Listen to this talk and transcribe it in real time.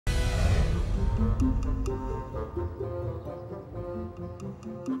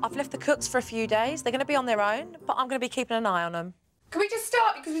I've left the cooks for a few days. They're going to be on their own, but I'm going to be keeping an eye on them. Can we just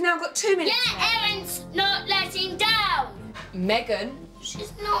start? Because we've now got 2 minutes. Yeah, Erin's not letting down. Megan?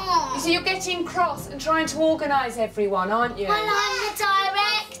 She's not. You see, you're getting cross and trying to organise everyone, aren't you? Well, I'm the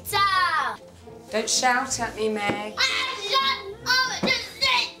director. Don't shout at me, Meg. Shut up, just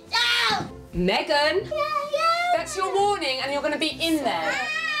sit down. Megan? Yeah. That's your warning, and you're going to be in there.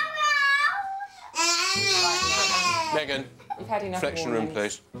 Megan, You've had enough reflection room,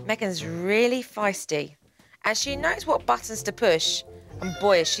 warnings. please. Megan's really feisty, and she knows what buttons to push, and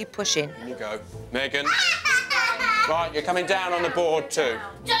boy, is she pushing. Here you go. Megan. Right, you're coming down on the board too.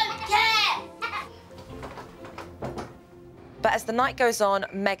 Don't care. But as the night goes on,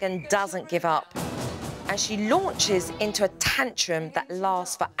 Megan doesn't give up, and she launches into a tantrum that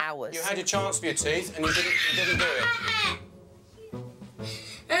lasts for hours. You had your chance for your teeth and you didn't do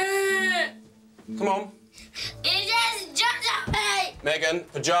it. Come on. It is just a me. Megan,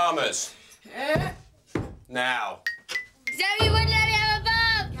 pyjamas. Now. Zoe wouldn't let me have a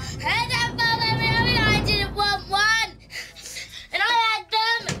bum. Her dad bum let me have it. I didn't want one. And I had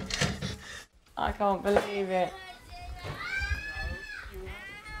them. I can't believe it.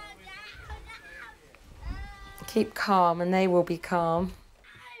 Keep calm and they will be calm.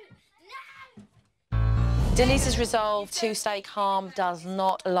 Denise's resolve to stay calm does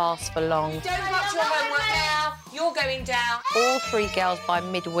not last for long. Don't watch your homework now. You're going down. All 3 girls by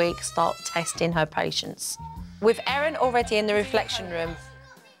midweek start testing her patience. With Erin already in the reflection room,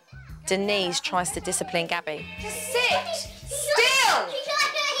 Denise tries to discipline Gabby. Just sit. Still.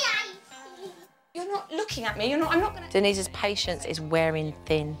 You're not looking at me. I'm not going to... Denise's patience is wearing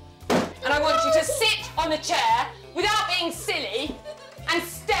thin. And I want you to sit on the chair without being silly and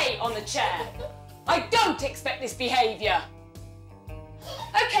stay on the chair. I don't expect this behaviour.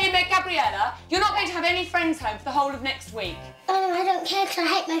 OK, Meg, Gabriella, you're not going to have any friends home for the whole of next week. Oh, no, I don't care because I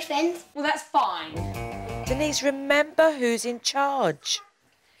hate my friends. Well, that's fine. Denise, remember who's in charge.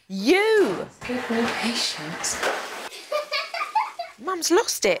 You! Give me patience. Mum's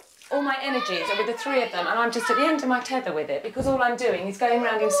lost it. All my energies are with the 3 of them and I'm just at the end of my tether with it because all I'm doing is going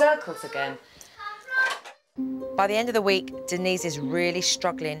round in circles again. By the end of the week, Denise is really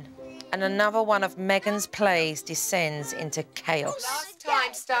struggling, and another one of Megan's plays descends into chaos. Last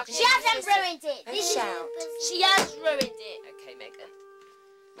time stuff. She hasn't ruined it. This shout. She has ruined it. OK, Megan.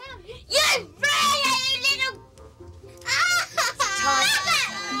 You ruined it, you little...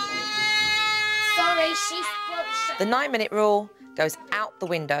 Sorry, she's... The 9-minute rule goes out the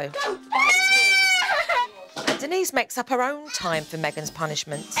window. And Denise makes up her own time for Megan's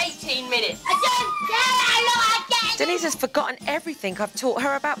punishments. 18 minutes. I don't care how long I get. Denise has forgotten everything I've taught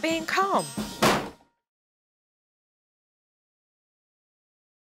her about being calm.